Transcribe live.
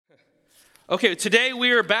Okay, today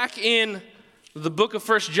we are back in the book of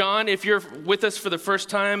First John. If you're with us for the first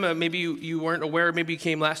time, maybe you weren't aware, maybe you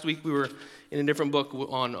came last week, we were in a different book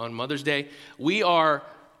on Mother's Day. We're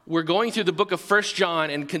going through the book of First John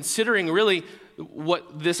and considering really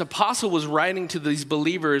what this apostle was writing to these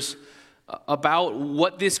believers about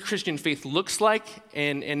what this Christian faith looks like,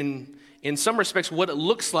 and in some respects what it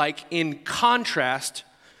looks like in contrast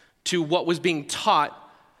to what was being taught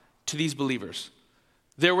to these believers.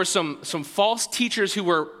 There were some false teachers who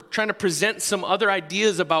were trying to present some other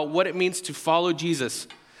ideas about what it means to follow Jesus,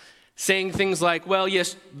 saying things like, well,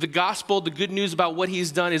 yes, the gospel, the good news about what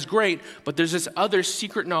he's done is great, but there's this other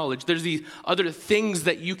secret knowledge. There's these other things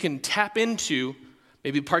that you can tap into,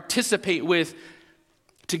 maybe participate with,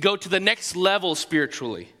 to go to the next level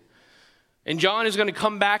spiritually. And John is going to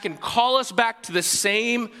come back and call us back to the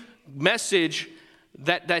same message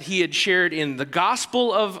that he had shared in the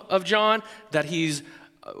Gospel of John, that he's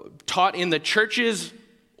taught in the churches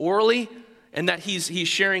orally, and that he's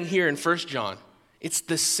sharing here in 1 John. It's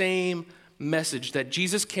the same message that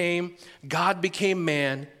Jesus came, God became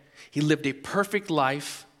man, he lived a perfect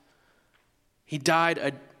life, he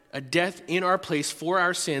died a death in our place for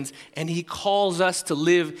our sins, and he calls us to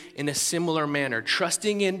live in a similar manner,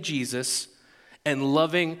 trusting in Jesus and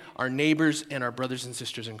loving our neighbors and our brothers and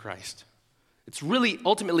sisters in Christ. It's really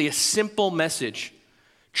ultimately a simple message.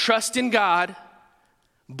 Trust in God,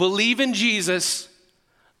 believe in Jesus,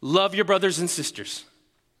 love your brothers and sisters.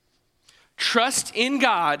 Trust in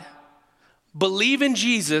God, believe in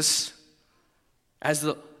Jesus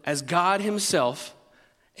as God himself,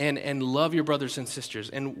 and love your brothers and sisters.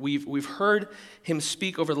 And we've heard him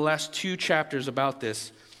speak over the last 2 chapters about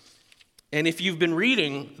this. And if you've been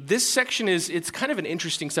reading, this section it's kind of an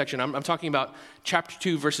interesting section. I'm talking about chapter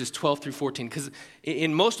 2, verses 12 through 14, because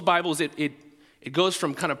in most Bibles, it goes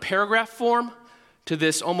from kind of paragraph form to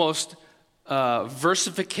this almost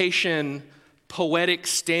versification, poetic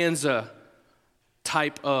stanza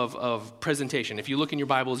type of presentation. If you look in your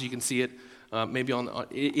Bibles, you can see it. Maybe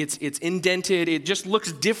it's indented. It just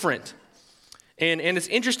looks different, and it's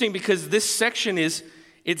interesting because this section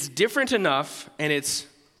it's different enough, and it's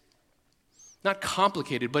not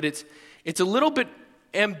complicated, but it's a little bit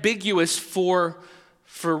ambiguous for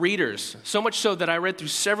readers. So much so that I read through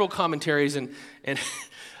several commentaries, and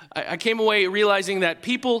I came away realizing that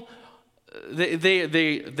people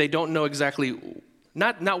they don't know exactly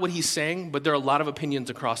not what he's saying, but there are a lot of opinions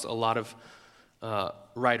across a lot of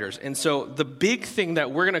writers. And so the big thing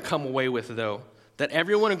that we're going to come away with, though, that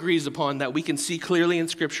everyone agrees upon, that we can see clearly in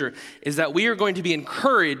Scripture, is that we are going to be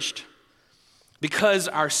encouraged because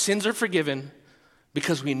our sins are forgiven,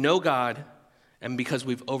 because we know God, and because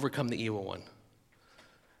we've overcome the evil one.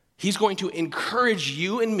 He's going to encourage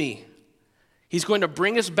you and me. He's going to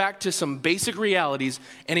bring us back to some basic realities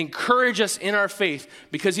and encourage us in our faith,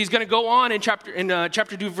 because he's going to go on in chapter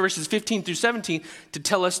 2, verses 15 through 17, to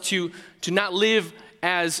tell us to not live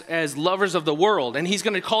as lovers of the world. And he's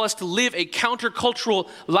going to call us to live a countercultural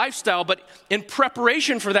lifestyle. But in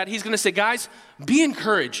preparation for that, he's going to say, guys, be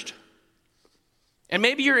encouraged. And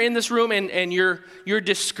maybe you're in this room and you're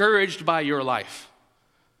discouraged by your life.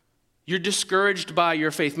 You're discouraged by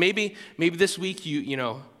your faith. Maybe this week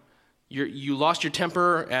you lost your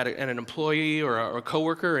temper at an employee or a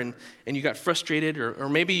coworker and you got frustrated, or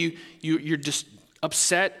maybe you're just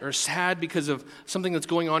upset or sad because of something that's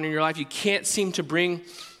going on in your life. You can't seem to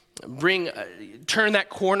turn that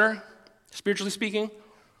corner, spiritually speaking.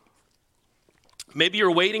 Maybe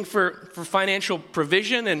you're waiting for financial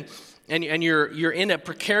provision and you're in a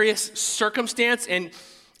precarious circumstance and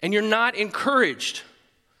you're not encouraged.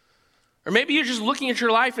 Or maybe you're just looking at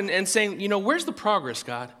your life and saying, where's the progress,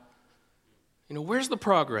 God? Where's the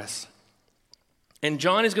progress? And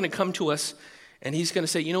John is going to come to us and he's going to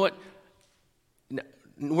say, you know what?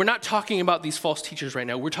 We're not talking about these false teachers right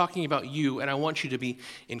now. We're talking about you, and I want you to be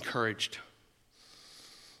encouraged.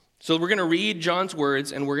 So we're going to read John's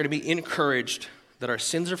words, and we're going to be encouraged that our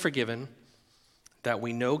sins are forgiven, that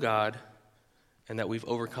we know God, and that we've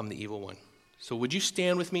overcome the evil one. So would you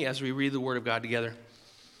stand with me as we read the word of God together?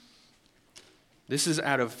 This is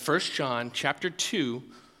out of 1 John chapter 2,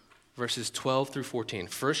 verses 12 through 14.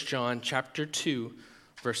 1 John chapter 2,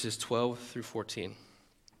 verses 12 through 14.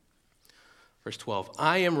 Verse 12,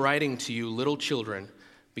 I am writing to you, little children,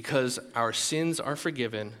 because our sins are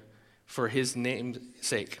forgiven for his name's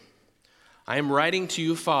sake. I am writing to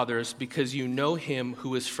you, fathers, because you know him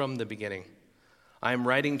who is from the beginning. I am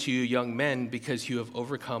writing to you, young men, because you have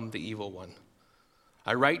overcome the evil one.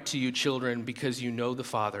 I write to you, children, because you know the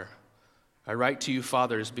Father. I write to you,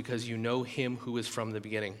 fathers, because you know him who is from the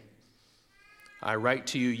beginning. I write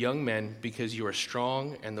to you, young men, because you are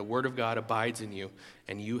strong and the word of God abides in you,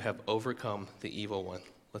 and you have overcome the evil one.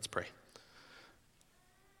 Let's pray.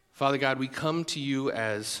 Father God, we come to you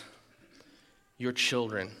as your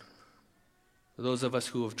children, those of us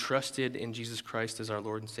who have trusted in Jesus Christ as our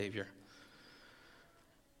Lord and Savior.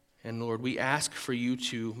 And Lord, we ask for you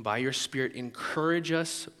to, by your Spirit, encourage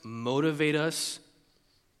us, motivate us,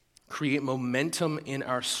 create momentum in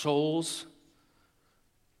our souls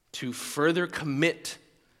to further commit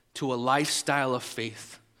to a lifestyle of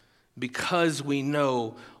faith because we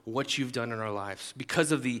know what you've done in our lives,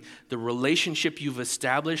 because of the relationship you've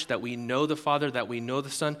established, that we know the Father, that we know the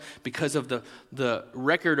Son, because of the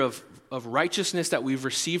record of righteousness that we've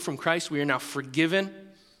received from Christ, we are now forgiven.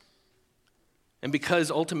 And because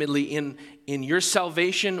ultimately in your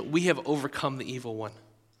salvation, we have overcome the evil one.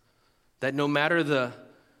 That no matter the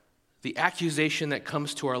accusation that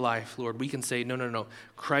comes to our life, Lord, we can say, no,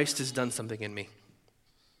 Christ has done something in me.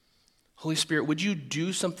 Holy Spirit, would you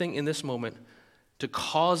do something in this moment to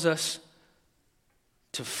cause us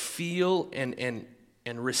to feel and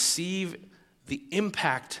receive the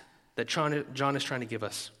impact that John is trying to give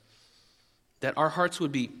us? That our hearts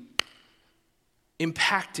would be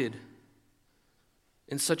impacted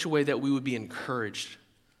in such a way that we would be encouraged,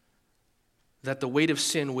 that the weight of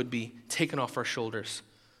sin would be taken off our shoulders,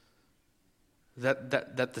 that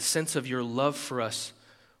the sense of your love for us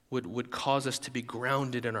would cause us to be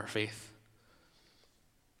grounded in our faith,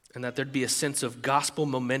 and that there'd be a sense of gospel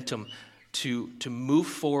momentum to move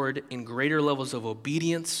forward in greater levels of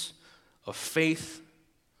obedience, of faith,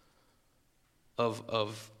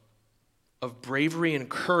 of bravery and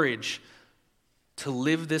courage to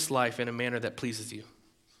live this life in a manner that pleases you.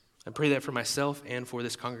 I pray that for myself and for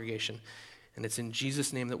this congregation. And it's in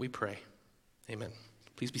Jesus' name that we pray. Amen.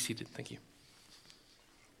 Please be seated. Thank you.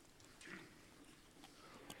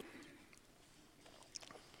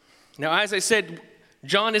 Now, as I said,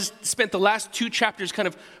 John has spent the last 2 chapters kind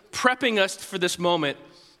of prepping us for this moment,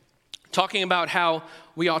 talking about how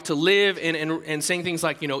we ought to live and saying things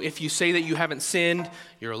like, if you say that you haven't sinned,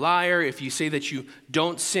 you're a liar. If you say that you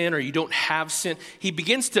don't sin or you don't have sin, he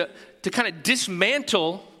begins to kind of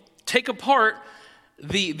dismantle, take apart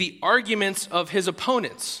the arguments of his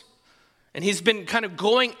opponents. And he's been kind of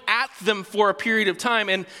going at them for a period of time.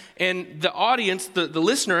 And the audience, the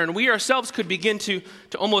listener, and we ourselves could begin to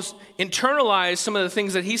almost internalize some of the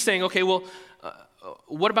things that he's saying. Okay, well,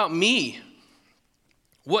 what about me?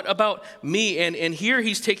 What about me? And here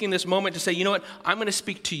he's taking this moment to say, you know what? I'm going to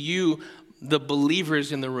speak to you, the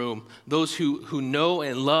believers in the room, those who know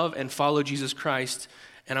and love and follow Jesus Christ.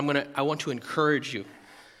 And I want to encourage you.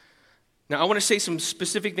 Now, I want to say some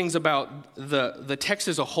specific things about the text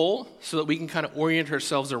as a whole so that we can kind of orient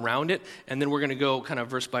ourselves around it, and then we're going to go kind of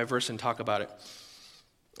verse by verse and talk about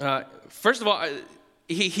it. First of all,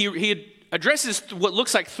 he addresses what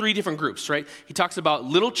looks like 3 different groups, right? He talks about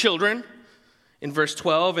little children in verse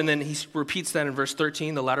 12, and then he repeats that in verse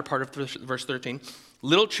 13, the latter part of verse 13.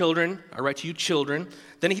 Little children, I write to you children.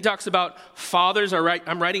 Then he talks about fathers,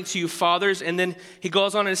 I'm writing to you fathers, and then he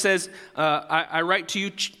goes on and says, I write to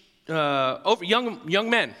you over young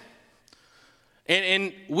men.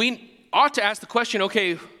 And we ought to ask the question,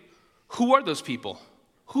 okay, who are those people?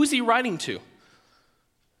 Who's he writing to?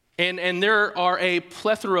 And there are a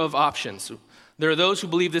plethora of options. There are those who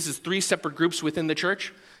believe this is 3 separate groups within the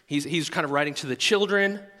church. He's kind of writing to the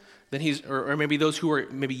children, then or maybe those who are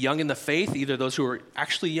maybe young in the faith, either those who are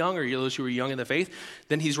actually young or those who are young in the faith.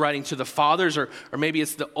 Then he's writing to the fathers, or maybe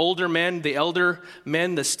it's the older men, the elder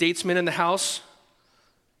men, the statesmen in the house.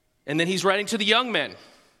 And then he's writing to the young men.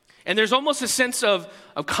 And there's almost a sense of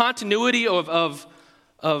continuity, of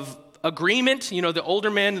agreement. The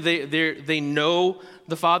older men, they know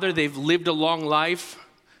the Father. They've lived a long life.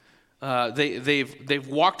 They've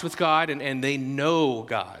walked with God, and they know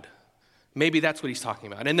God. Maybe that's what he's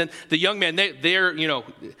talking about. And then the young men, their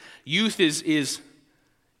youth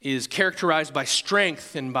is characterized by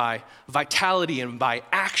strength and by vitality and by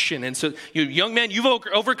action. And so, young men, you've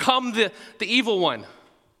overcome the evil one.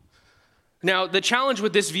 Now, the challenge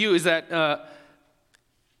with this view is that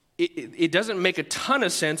it doesn't make a ton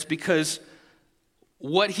of sense, because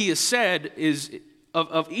what he has said is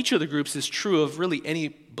of each of the groups is true of really any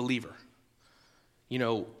believer.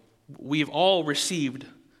 We've all received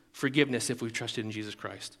forgiveness if we've trusted in Jesus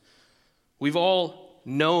Christ. We've all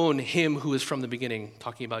known him who is from the beginning,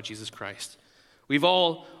 talking about Jesus Christ. We've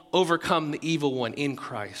all overcome the evil one in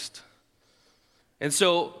Christ. And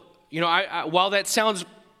so, while that sounds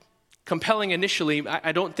compelling initially,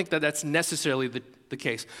 I don't think that that's necessarily the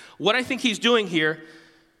case. What I think he's doing here,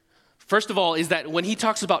 first of all, is that when he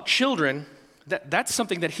talks about children, That's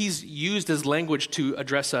something that he's used as language to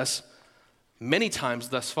address us many times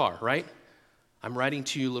thus far, right? I'm writing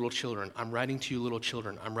to you, little children. I'm writing to you, little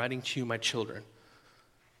children. I'm writing to you, my children.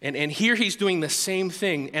 And here he's doing the same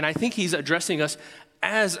thing, and I think he's addressing us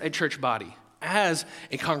as a church body, as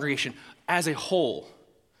a congregation, as a whole.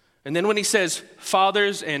 And then when he says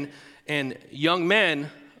fathers and young men,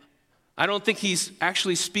 I don't think he's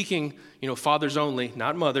actually speaking, fathers only,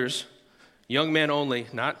 not mothers, young men only,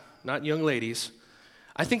 not young ladies.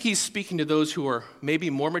 I think he's speaking to those who are maybe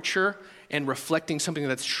more mature and reflecting something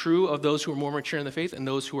that's true of those who are more mature in the faith and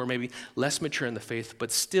those who are maybe less mature in the faith,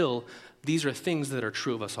 but still, these are things that are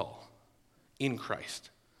true of us all in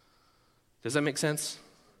Christ. Does that make sense?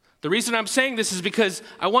 The reason I'm saying this is because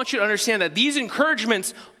I want you to understand that these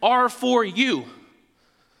encouragements are for you.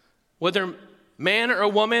 Whether man or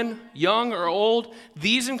woman, young or old,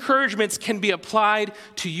 these encouragements can be applied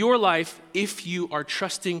to your life if you are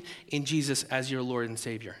trusting in Jesus as your Lord and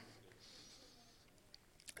Savior.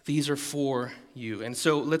 These are for you. And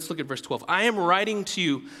so let's look at verse 12. I am writing to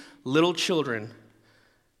you, little children,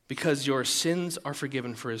 because your sins are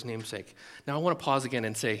forgiven for his name's sake. Now I want to pause again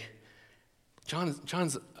and say,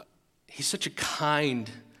 John's he's such a kind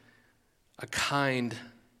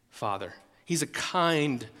father. He's a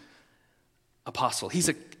kind apostle. He's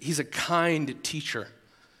a kind teacher.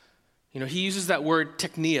 He uses that word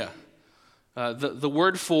teknia. The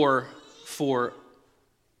word for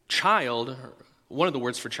child, one of the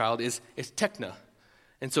words for child is tekna.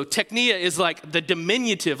 And so teknia is like the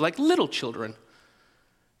diminutive, like little children.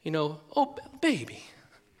 Oh, baby,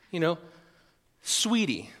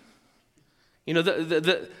 sweetie,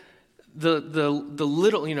 the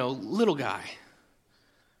little, little guy.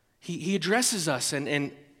 He addresses us,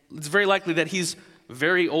 and it's very likely that he's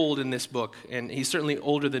very old in this book, and he's certainly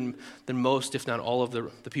older than most, if not all of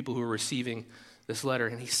the people who are receiving this letter,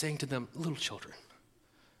 and he's saying to them, little children.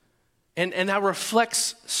 And that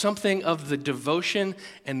reflects something of the devotion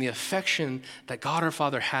and the affection that God our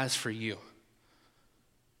Father has for you.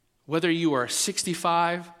 Whether you are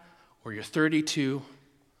 65 or you're 32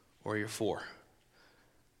 or you're 4.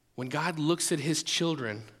 When God looks at his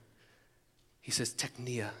children, he says,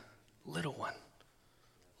 teknia, little one,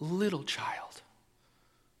 little child.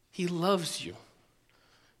 He loves you.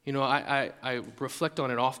 I reflect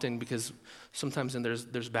on it often because sometimes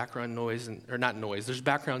there's background noise, or not noise, there's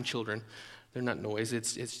background children. They're not noise,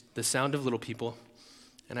 it's the sound of little people.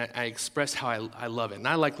 And I express how I love it. And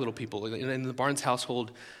I like little people. In the Barnes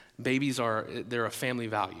household, babies they're a family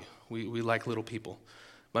value. We like little people.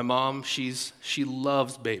 My mom, she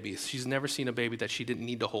loves babies. She's never seen a baby that she didn't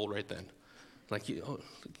need to hold right then. Like, give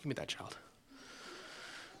me that child.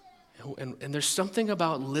 And there's something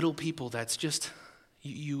about little people that's just,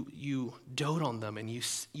 you dote on them, and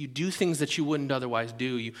you do things that you wouldn't otherwise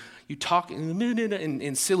do. You talk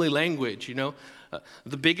in silly language,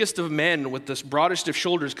 The biggest of men with the broadest of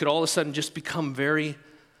shoulders could all of a sudden just become very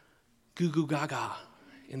goo-goo gaga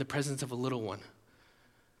in the presence of a little one.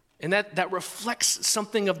 And that reflects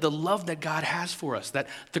something of the love that God has for us, that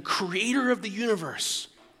the creator of the universe,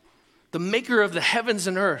 the maker of the heavens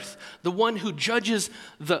and earth, the one who judges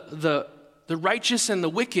the righteous and the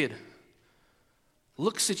wicked,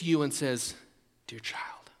 looks at you and says, dear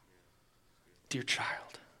child, dear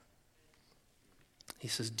child. He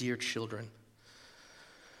says, dear children,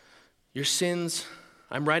 your sins,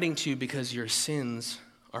 I'm writing to you because your sins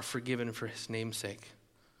are forgiven for his name's sake.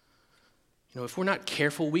 If we're not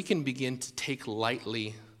careful, we can begin to take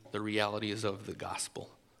lightly the realities of the gospel.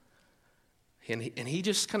 And he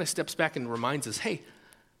just kind of steps back and reminds us, hey,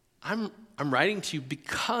 I'm writing to you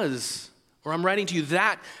because, or I'm writing to you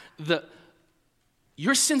that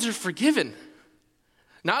your sins are forgiven.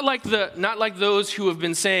 Not like those who have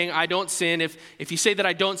been saying, I don't sin. If you say that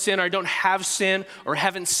I don't sin or I don't have sin or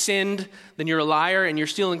haven't sinned, then you're a liar and you're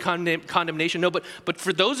still in condemnation. No, but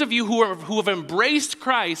for those of you who have embraced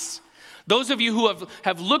Christ, those of you who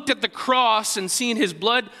have looked at the cross and seen his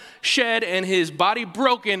blood shed and his body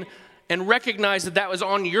broken and recognized that was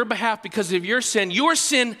on your behalf because of your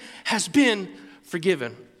sin has been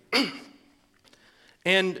forgiven.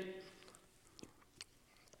 And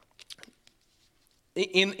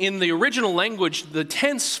in the original language, the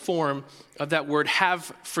tense form of that word,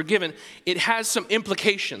 have forgiven, it has some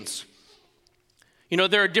implications.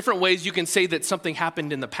 There are different ways you can say that something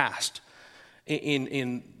happened in the past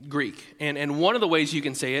in Greek. And one of the ways you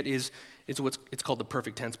can say it is it's called the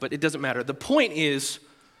perfect tense, but it doesn't matter. The point is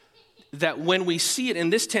that when we see it in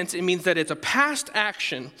this tense, it means that it's a past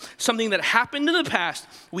action, something that happened in the past.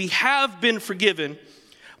 We have been forgiven,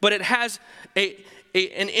 but it has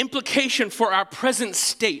an implication for our present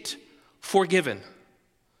state, forgiven.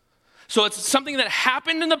 So it's something that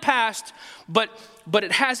happened in the past, but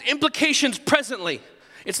it has implications presently.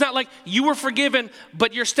 It's not like you were forgiven,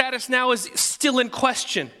 but your status now is still in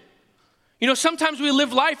question. You know, sometimes we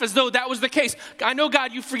live life as though that was the case. I know,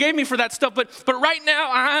 God, you forgave me for that stuff, but right now,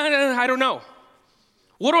 I don't know.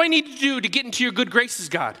 What do I need to do to get into your good graces,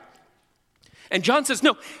 God? And John says,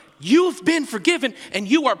 no, you've been forgiven and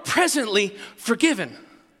you are presently forgiven.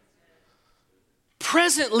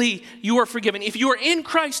 Presently, you are forgiven. If you are in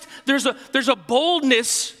Christ, there's a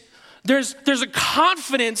boldness, there's a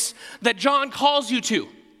confidence that John calls you to.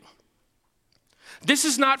 This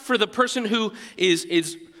is not for the person who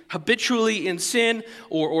is habitually in sin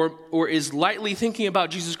or is lightly thinking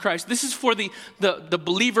about Jesus Christ. This is for the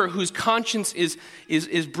believer whose conscience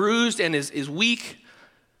is bruised and is weak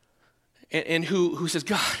and who says,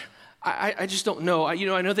 God, I just don't know. I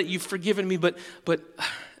know that you've forgiven me, but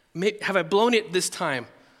have I blown it this time?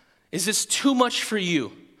 Is this too much for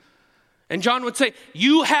you? And John would say,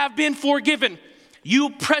 you have been forgiven. You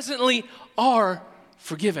presently are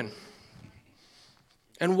forgiven.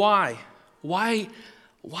 And why? Why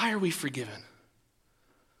are we forgiven?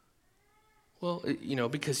 Well,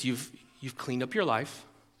 because you've cleaned up your life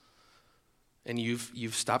and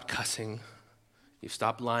you've stopped cussing, you've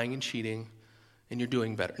stopped lying and cheating, and you're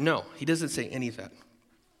doing better. No, he doesn't say any of that.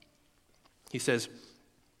 He says,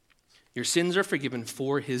 your sins are forgiven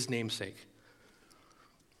for his name's sake.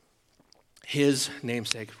 His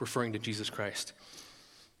namesake, referring to Jesus Christ.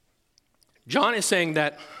 John is saying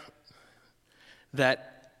that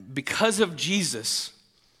because of Jesus,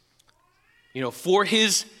 for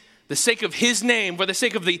the sake of his name, for the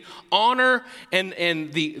sake of the honor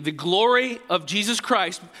and the glory of Jesus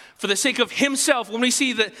Christ, for the sake of himself, when we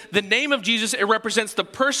see the name of Jesus, it represents the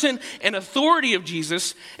person and authority of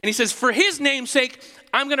Jesus. And he says, for his name's sake,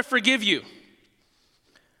 I'm going to forgive you.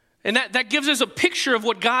 And that gives us a picture of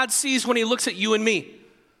what God sees when he looks at you and me.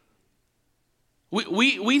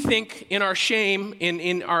 We think in our shame,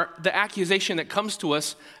 in the accusation that comes to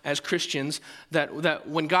us as Christians, that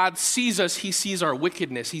when God sees us, he sees our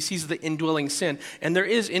wickedness. He sees the indwelling sin. And there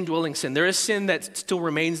is indwelling sin. There is sin that still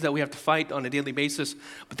remains that we have to fight on a daily basis.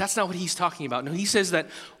 But that's not what he's talking about. No, he says that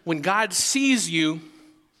when God sees you,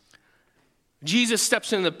 Jesus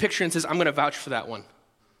steps into the picture and says, I'm going to vouch for that one.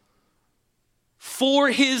 For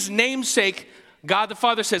his name's sake, God the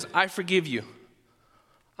Father says, I forgive you.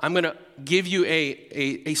 I'm going to give you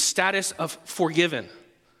a status of forgiven.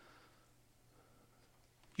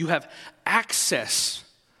 You have access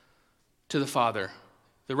to the Father.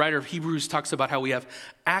 The writer of Hebrews talks about how we have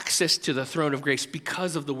access to the throne of grace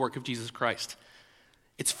because of the work of Jesus Christ.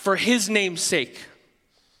 It's for his name's sake.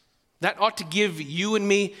 That ought to give you and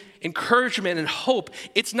me encouragement and hope.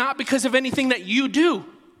 It's not because of anything that you do.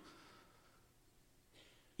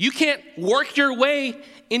 You can't work your way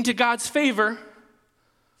into God's favor.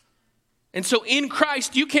 And so in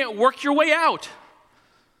Christ, you can't work your way out.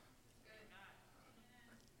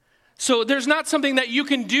 So there's not something that you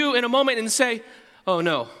can do in a moment and say, oh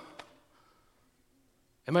no,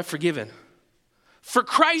 am I forgiven? For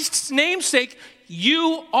Christ's name's sake,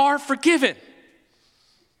 you are forgiven.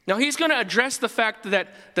 Now he's going to address the fact that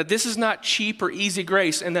this is not cheap or easy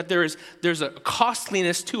grace and that there's a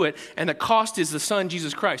costliness to it, and the cost is the Son,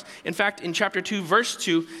 Jesus Christ. In fact, in chapter 2, verse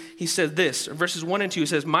 2, he said this, verses 1 and 2, he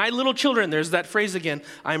says, my little children, there's that phrase again,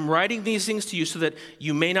 I'm writing these things to you so that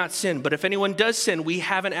you may not sin. But if anyone does sin, we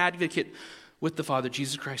have an advocate with the Father,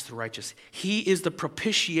 Jesus Christ the righteous. He is the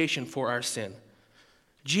propitiation for our sin.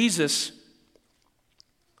 Jesus,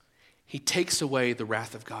 he takes away the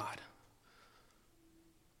wrath of God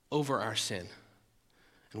over our sin.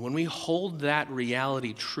 And when we hold that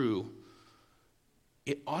reality true,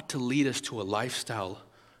 it ought to lead us to a lifestyle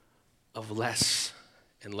of less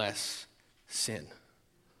and less sin.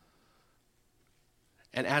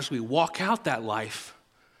 And as we walk out that life,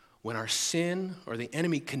 when our sin or the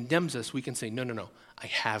enemy condemns us, we can say, no, I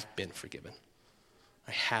have been forgiven.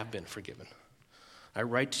 I have been forgiven. I'm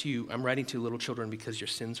writing to you, little children, because your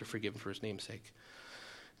sins are forgiven for his name's sake.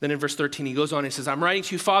 Then in verse 13, he goes on and says, I'm writing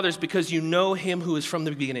to you, fathers, because you know him who is from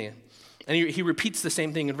the beginning. And he repeats the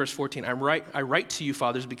same thing in verse 14. I write to you,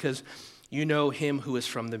 fathers, because you know him who is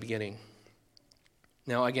from the beginning.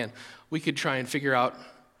 Now, again, we could try and figure out,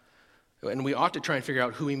 and we ought to try and figure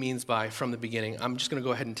out who he means by from the beginning. I'm just going to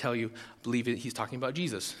go ahead and tell you, I believe he's talking about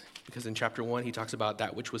Jesus. Because in chapter 1, he talks about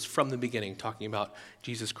that which was from the beginning, talking about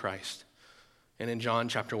Jesus Christ. And in John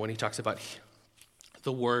chapter 1, he talks about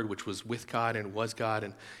the Word which was with God and was God,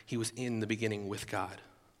 and he was in the beginning with God.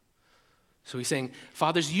 So he's saying,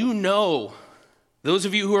 fathers, you know, those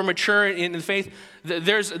of you who are mature in the faith,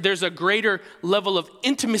 there's a greater level of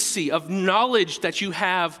intimacy, of knowledge that you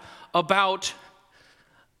have about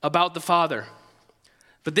the Father.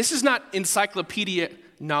 But this is not encyclopedia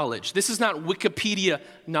knowledge. This is not Wikipedia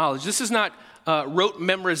knowledge. This is not rote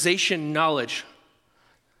memorization knowledge.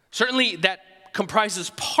 Certainly that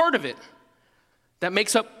comprises part of it. That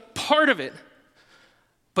makes up part of it.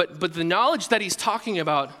 But the knowledge that he's talking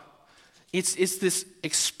about, it's this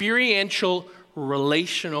experiential,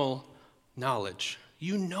 relational knowledge.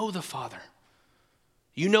 You know the Father.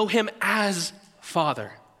 You know him as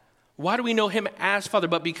Father. Why do we know him as Father?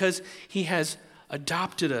 But because he has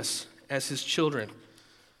adopted us as his children.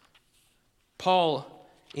 Paul,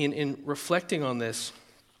 in reflecting on this,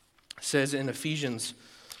 says in Ephesians,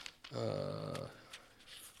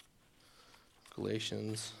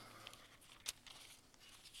 Galatians,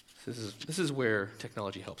 this is where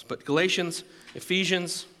technology helps, but Galatians,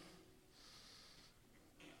 Ephesians,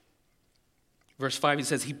 verse 5, he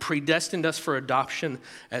says, he predestined us for adoption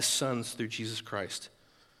as sons through Jesus Christ.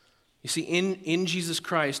 You see, in Jesus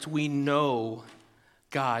Christ, we know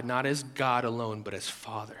God, not as God alone, but as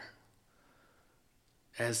Father,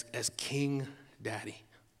 as King Daddy.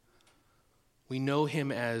 We know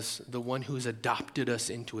him as the one who's adopted us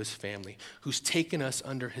into his family, who's taken us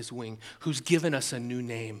under his wing, who's given us a new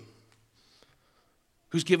name,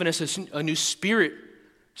 who's given us a new spirit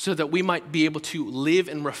so that we might be able to live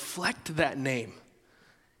and reflect that name.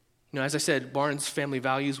 You know, as I said, Barnes Family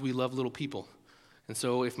Values, we love little people. And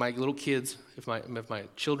so if my little kids, if my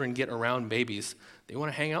children get around babies, they want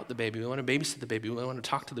to hang out with the baby. We want to babysit the baby. We want to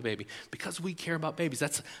talk to the baby because we care about babies.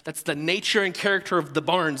 That's the nature and character of the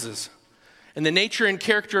Barneses. And the nature and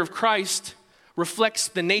character of Christ reflects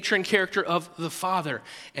the nature and character of the Father.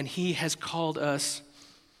 And he has called us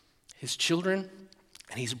his children,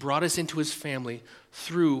 and he's brought us into his family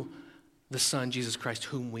through the Son, Jesus Christ,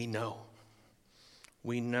 whom we know.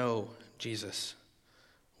 We know Jesus.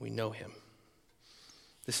 We know him.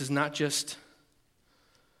 This is not just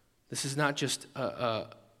a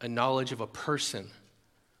knowledge of a person,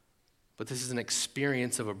 but this is an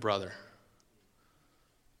experience of a brother.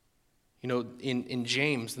 You know, in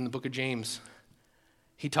James, in the book of James,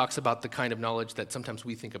 he talks about the kind of knowledge that sometimes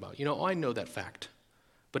we think about. You know, I know that fact,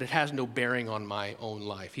 but it has no bearing on my own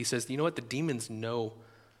life. He says, you know what? The demons know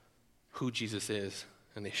who Jesus is,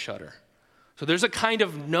 and they shudder. So there's a kind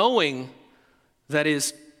of knowing that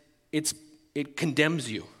it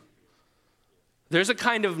condemns you. There's a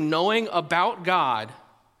kind of knowing about God,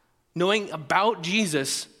 knowing about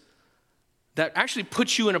Jesus, that actually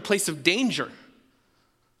puts you in a place of danger.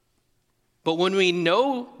 But when we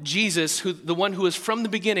know Jesus, the one who is from the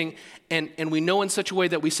beginning, and we know in such a way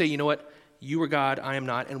that we say, you know what, you are God, I am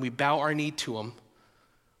not, and we bow our knee to him,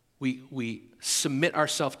 we submit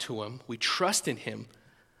ourselves to him, we trust in him,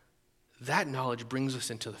 that knowledge brings us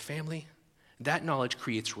into the family. That knowledge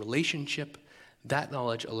creates relationship. That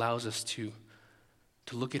knowledge allows us to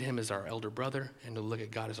look at him as our elder brother and to look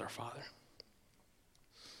at God as our Father.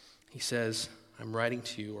 He says, I'm writing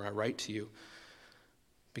to you, or I write to you,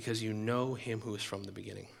 because you know him who is from the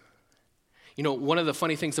beginning. You know, one of the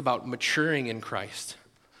funny things about maturing in Christ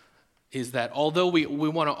is that although we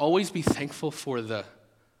want to always be thankful for the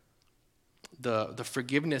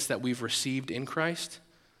forgiveness that we've received in Christ,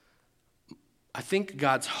 I think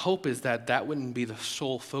God's hope is that wouldn't be the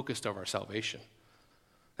sole focus of our salvation.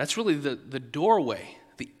 That's really the doorway,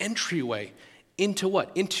 the entryway into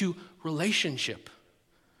what? Into relationship.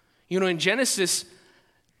 You know, in Genesis,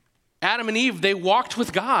 Adam and Eve, they walked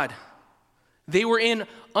with God. They were in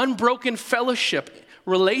unbroken fellowship,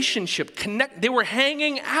 relationship, they were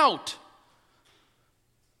hanging out.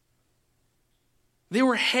 They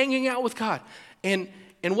were hanging out with God. And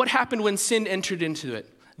what happened when sin entered into it?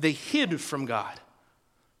 They hid from God.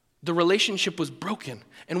 The relationship was broken.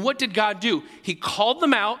 And what did God do? He called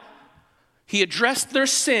them out. He addressed their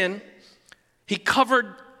sin. He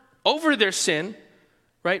covered over their sin,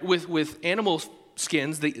 right, with animal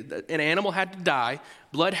skins. An animal had to die.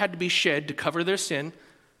 Blood had to be shed to cover their sin,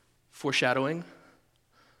 foreshadowing.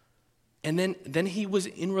 And then he was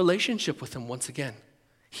in relationship with them once again.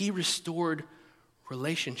 He restored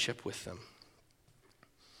relationship with them.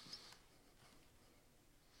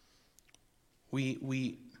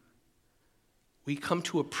 We come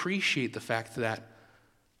to appreciate the fact that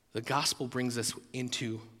the gospel brings us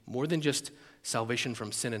into more than just salvation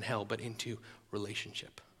from sin and hell, but into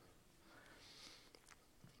relationship.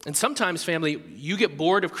 And sometimes, family, you get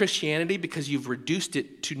bored of Christianity because you've reduced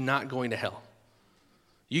it to not going to hell.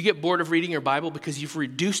 You get bored of reading your Bible because you've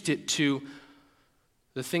reduced it to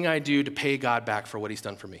the thing I do to pay God back for what he's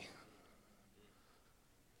done for me.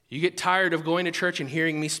 You get tired of going to church and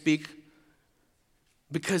hearing me speak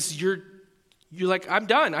because you're like, I'm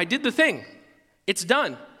done. I did the thing. It's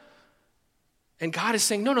done. And God is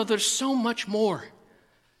saying, no, there's so much more.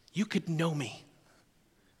 You could know me.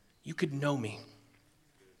 You could know me.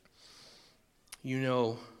 You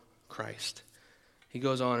know Christ. He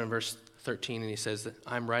goes on in verse 13 and he says that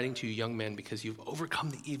I'm writing to you young men because you've overcome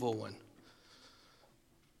the evil one.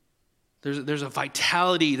 There's a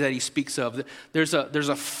vitality that he speaks of. There's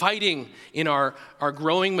a fighting in our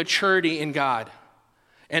growing maturity in God.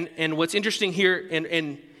 And what's interesting here,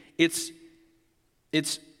 and it's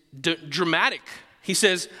dramatic. He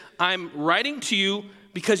says, I'm writing to you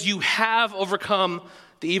because you have overcome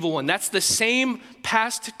the evil one. That's the same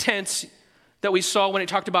past tense that we saw when it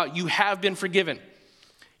talked about you have been forgiven.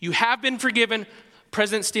 You have been forgiven,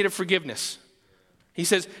 present state of forgiveness. He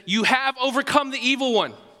says, you have overcome the evil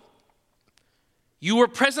one. You were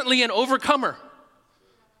presently an overcomer.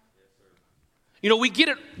 You know, we get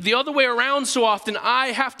it the other way around so often. I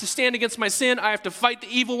have to stand against my sin. I have to fight the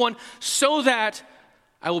evil one so that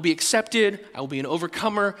I will be accepted. I will be an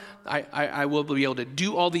overcomer. I will be able to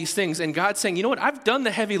do all these things. And God's saying, you know what? I've done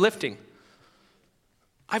the heavy lifting.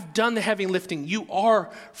 I've done the heavy lifting. You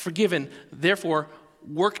are forgiven. Therefore,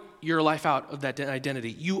 work your life out of that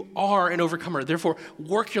identity. You are an overcomer. Therefore,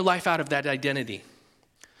 work your life out of that identity.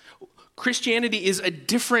 Christianity is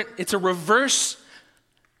it's a reverse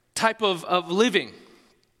type of living.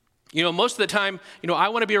 You know, most of the time, I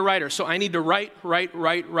want to be a writer, so I need to write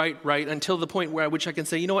until the point where which I can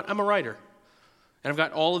say, you know what, I'm a writer. And I've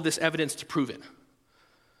got all of this evidence to prove it.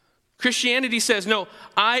 Christianity says, no,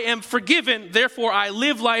 I am forgiven, therefore I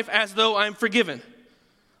live life as though I'm forgiven.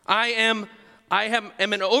 I am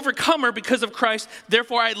an overcomer because of Christ,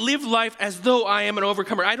 therefore I live life as though I am an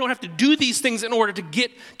overcomer. I don't have to do these things in order to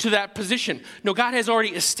get to that position. No, God has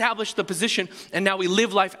already established the position, and now we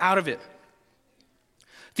live life out of it.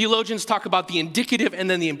 Theologians talk about the indicative and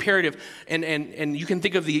then the imperative, and you can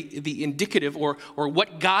think of the indicative or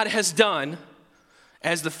what God has done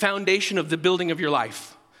as the foundation of the building of your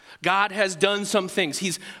life. God has done some things.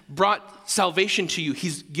 He's brought salvation to you.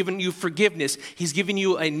 He's given you forgiveness. He's given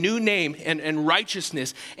you a new name and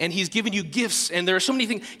righteousness. And he's given you gifts. And there are so many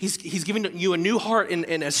things. He's given you a new heart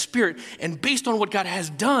and a spirit. And based on what God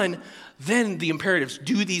has done, then the imperatives,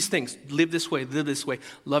 do these things. Live this way,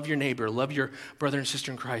 love your neighbor, love your brother and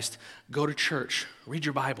sister in Christ. Go to church, read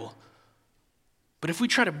your Bible. But if we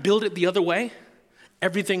try to build it the other way,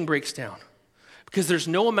 everything breaks down. Because there's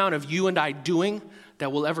no amount of you and I doing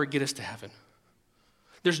that will ever get us to heaven.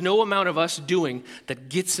 There's no amount of us doing that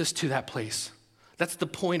gets us to that place. That's the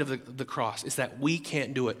point of the cross, is that we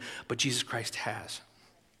can't do it, but Jesus Christ has.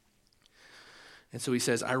 And so he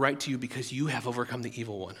says, I write to you because you have overcome the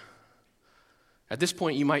evil one. At this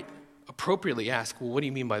point, you might appropriately ask, well, what do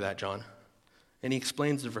you mean by that, John? And he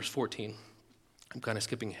explains in verse 14. I'm kind of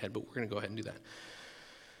skipping ahead, but we're going to go ahead and do that.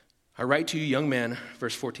 I write to you, young men,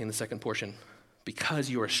 verse 14, the second portion, because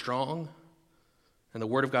you are strong and the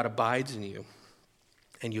word of God abides in you,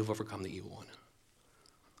 and you have overcome the evil one.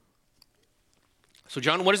 So,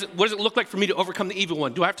 John, what does it look like for me to overcome the evil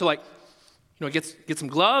one? Do I have to get some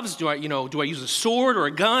gloves? Do I use a sword or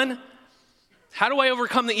a gun? How do I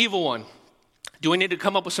overcome the evil one? Do I need to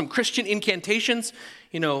come up with some Christian incantations?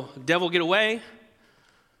 Devil get away.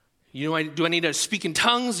 Do I need to speak in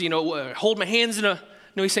tongues? Hold my hands in a.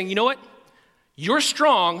 No, he's saying, you know what? You're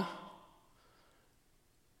strong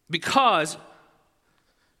because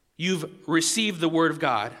you've received the word of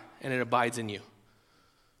God and it abides in you.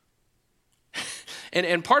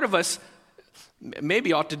 and part of us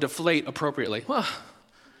maybe ought to deflate appropriately. Well,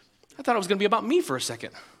 I thought it was going to be about me for a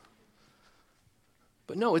second.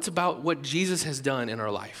 But no, it's about what Jesus has done in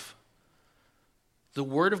our life. The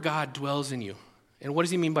word of God dwells in you. And what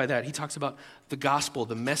does he mean by that? He talks about the gospel,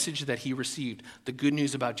 the message that he received, the good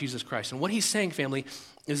news about Jesus Christ. And what he's saying, family,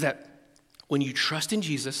 is that when you trust in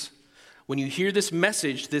Jesus, when you hear this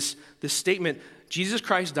message, this statement, Jesus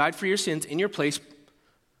Christ died for your sins in your place,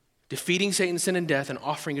 defeating Satan's sin and death and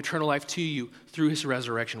offering eternal life to you through his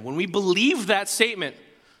resurrection. When we believe that statement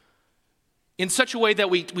in such a way that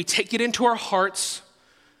we take it into our hearts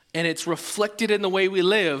and it's reflected in the way we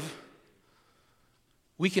live,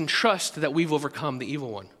 we can trust that we've overcome the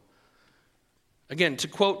evil one. Again, to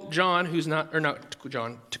quote John,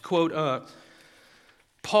 to quote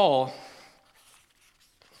Paul,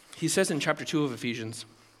 he says in chapter 2 of Ephesians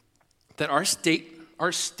that our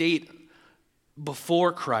state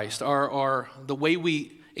before Christ, the way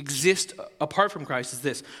we exist apart from Christ is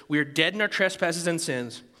this: we are dead in our trespasses and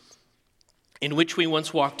sins, in which we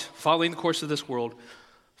once walked, following the course of this world,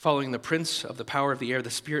 following the prince of the power of the air,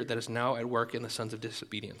 the spirit that is now at work in the sons of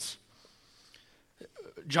disobedience.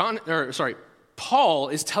 Paul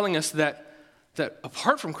is telling us that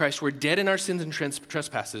apart from Christ, we're dead in our sins and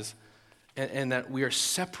trespasses, and that we are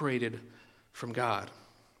separated from God.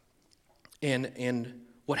 And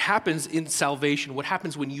what happens in salvation, what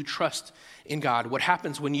happens when you trust in God, what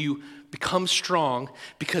happens when you become strong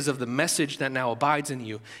because of the message that now abides in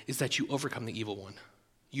you, is that you overcome the evil one.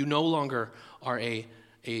 You no longer are a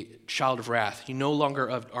child of wrath. You no longer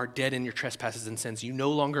are dead in your trespasses and sins. You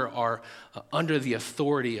no longer are under the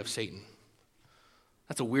authority of Satan.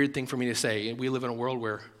 That's a weird thing for me to say. We live in a world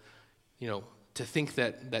where, to think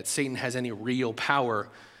that Satan has any real power,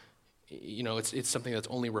 it's something that's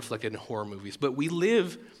only reflected in horror movies. But we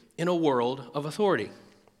live in a world of authority.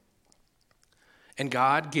 And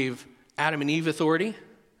God gave Adam and Eve authority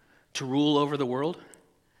to rule over the world.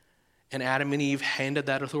 And Adam and Eve handed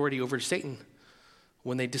that authority over to Satan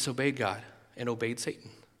when they disobeyed God and obeyed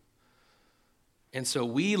Satan. And so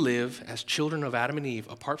we live as children of Adam and Eve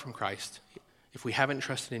apart from Christ. If we haven't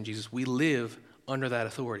trusted in Jesus, we live under that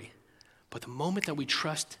authority. But the moment that we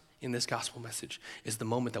trust in this gospel message is the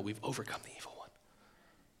moment that we've overcome the evil one.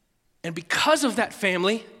 And because of that,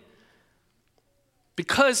 family,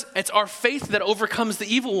 because it's our faith that overcomes the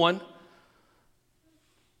evil one,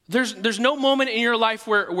 there's no moment in your life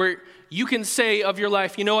where you can say of your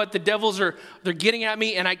life, you know what, the devils they're getting at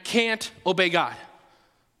me and I can't obey God.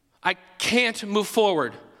 I can't move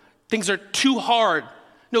forward. Things are too hard.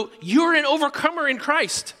 No, you're an overcomer in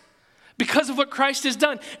Christ because of what Christ has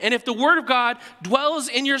done. And if the Word of God dwells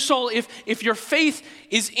in your soul, if your faith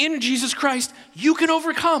is in Jesus Christ, you can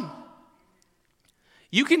overcome.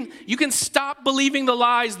 You can stop believing the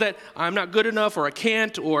lies that I'm not good enough, or I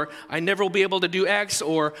can't, or I never will be able to do X,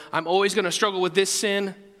 or I'm always going to struggle with this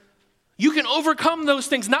sin. You can overcome those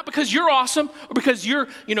things, not because you're awesome or because you're,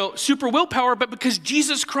 super willpower, but because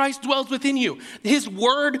Jesus Christ dwells within you. His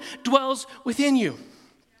Word dwells within you.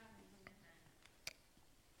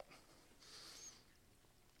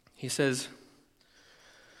 He says,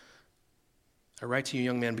 I write to you,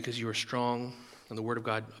 young man, because you are strong and the Word of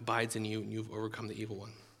God abides in you and you've overcome the evil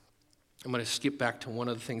one. I'm going to skip back to one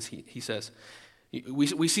of the things he says.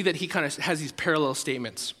 We see that he kind of has these parallel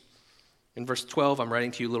statements. In verse 12, I'm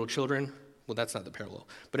writing to you, little children. Well, that's not the parallel.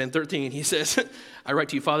 But in 13, he says, I write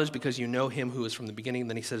to you, fathers, because you know him who is from the beginning.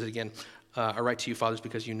 Then he says it again, I write to you, fathers,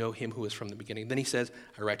 because you know him who is from the beginning. Then he says,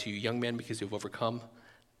 I write to you, young men, because you've overcome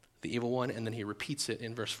the evil one. And then he repeats it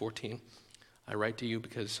in verse 14. I write to you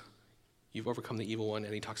because you've overcome the evil one.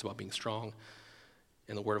 And he talks about being strong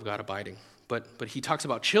and the Word of God abiding. But he talks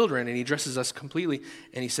about children, and he addresses us completely,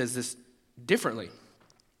 and he says this differently.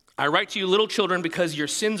 I write to you, little children, because your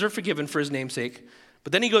sins are forgiven for his name's sake.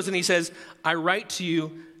 But then he goes and he says, I write to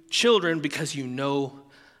you, children, because you know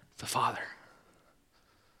the Father.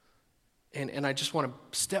 And I just want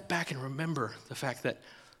to step back and remember the fact that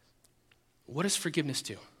what does forgiveness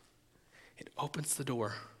do? It opens the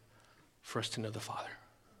door for us to know the Father.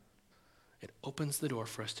 It opens the door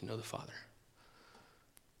for us to know the Father.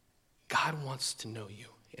 God wants to know you,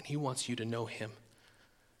 and he wants you to know him.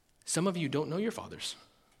 Some of you don't know your fathers.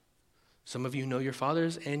 Some of you know your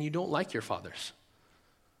fathers, and you don't like your fathers.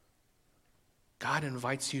 God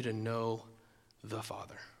invites you to know the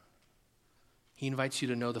Father. He invites you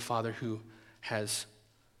to know the Father who has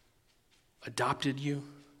adopted you,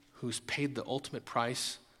 who's paid the ultimate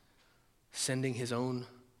price, sending his own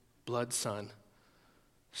blood son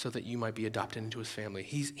so that you might be adopted into his family.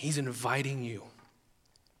 He's inviting you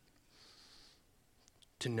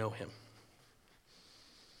to know him.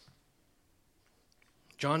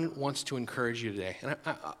 John wants to encourage you today, and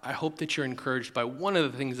I hope that you're encouraged by one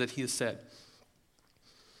of the things that he has said.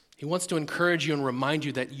 He wants to encourage you and remind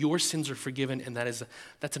you that your sins are forgiven, and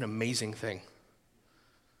that's an amazing thing.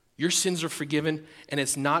 Your sins are forgiven, and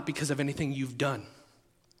it's not because of anything you've done.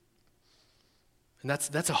 And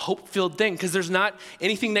that's a hope-filled thing, because there's not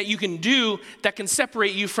anything that you can do that can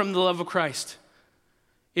separate you from the love of Christ.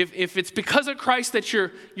 If it's because of Christ that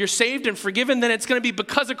you're saved and forgiven, then it's going to be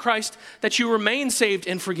because of Christ that you remain saved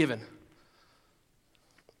and forgiven.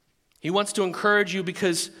 He wants to encourage you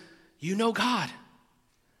because you know God.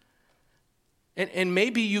 And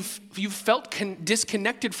maybe you've felt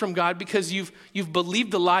disconnected from God because you've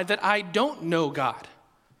believed the lie that I don't know God.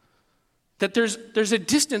 That there's a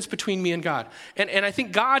distance between me and God. And I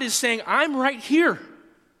think God is saying, I'm right here.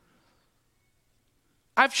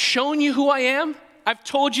 I've shown you who I am. I've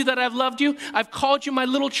told you that I've loved you. I've called you my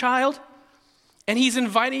little child. And he's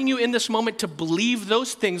inviting you in this moment to believe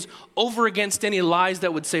those things over against any lies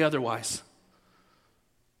that would say otherwise.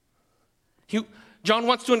 John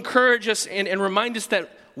wants to encourage us and remind us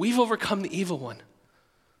that we've overcome the evil one.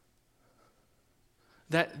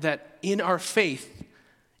 That in our faith,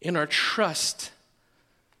 in our trust,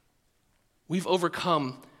 we've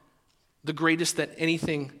overcome the greatest that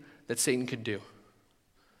anything that Satan could do.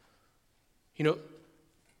 You know,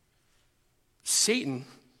 Satan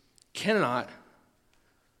cannot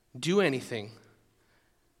do anything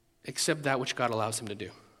except that which God allows him to do.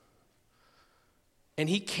 And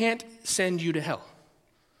he can't send you to hell.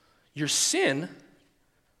 Your sin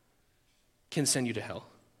can send you to hell.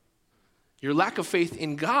 Your lack of faith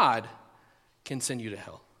in God can send you to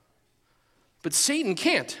hell. But Satan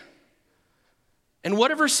can't. And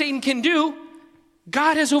whatever Satan can do,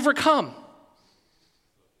 God has overcome.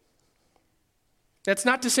 That's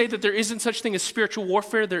not to say that there isn't such thing as spiritual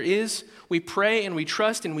warfare. There is. We pray and we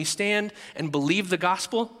trust and we stand and believe the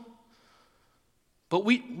gospel. But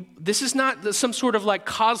this is not some sort of like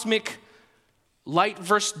cosmic light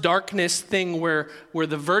versus darkness thing where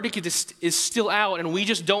the verdict is still out and we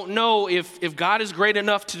just don't know if God is great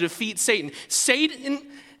enough to defeat Satan. Satan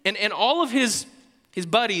and all of his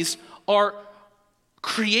buddies are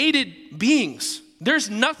created beings.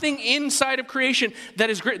 There's nothing inside of creation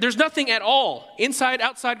that is great. There's nothing at all inside,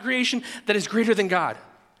 outside creation that is greater than God.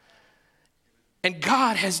 And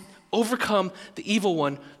God has overcome the evil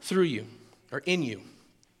one through you or in you.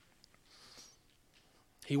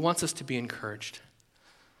 He wants us to be encouraged.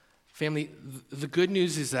 Family, the good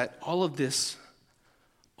news is that all of this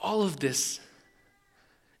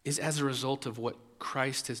is as a result of what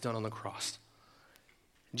Christ has done on the cross.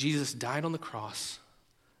 Jesus died on the cross.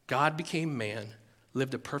 God became man,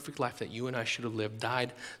 lived a perfect life that you and I should have lived,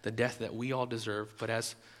 died the death that we all deserve. But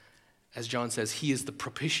as John says, he is the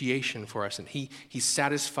propitiation for us, and he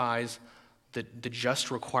satisfies the just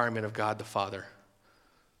requirement of God the Father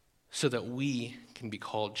so that we can be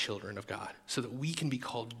called children of God, so that we can be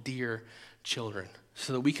called dear children,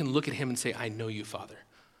 so that we can look at him and say, I know you, Father.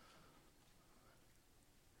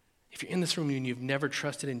 If you're in this room and you've never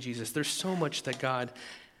trusted in Jesus, there's so much that God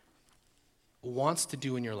wants to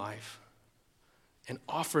do in your life and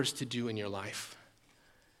offers to do in your life.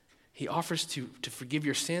 He offers to forgive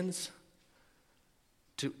your sins,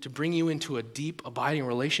 to bring you into a deep, abiding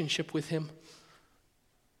relationship with him,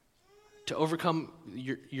 to overcome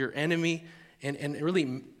your enemy and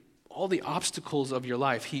really all the obstacles of your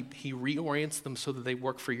life. He reorients them so that they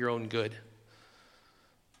work for your own good.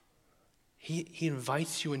 He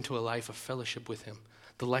invites you into a life of fellowship with him,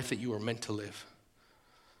 the life that you were meant to live.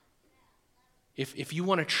 If you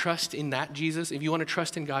want to trust in that Jesus, if you want to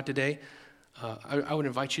trust in God today, I would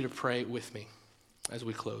invite you to pray with me as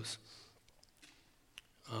we close.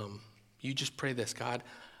 You just pray this: God,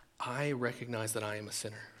 I recognize that I am a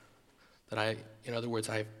sinner. In other words,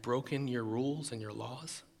 I have broken your rules and your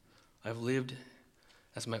laws. I've lived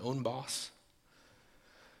as my own boss,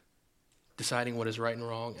 deciding what is right and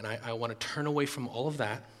wrong, and I want to turn away from all of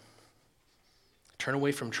that, turn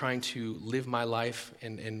away from trying to live my life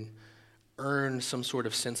and earn some sort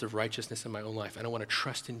of sense of righteousness in my own life. And I want to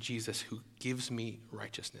trust in Jesus, who gives me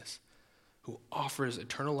righteousness, who offers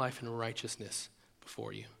eternal life and righteousness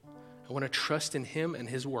before you. I want to trust in him and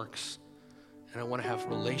his works, and I want to have a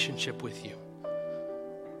relationship with you.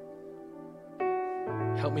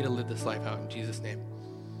 Help me to live this life out in Jesus' name.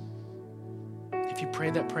 If you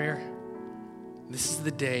prayed that prayer, this is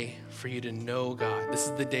the day for you to know God. This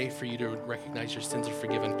is the day for you to recognize your sins are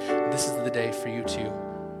forgiven. This is the day for you to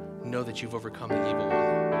know that you've overcome the evil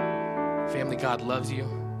one. Family, God loves you,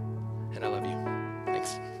 and I love you.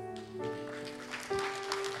 Thanks.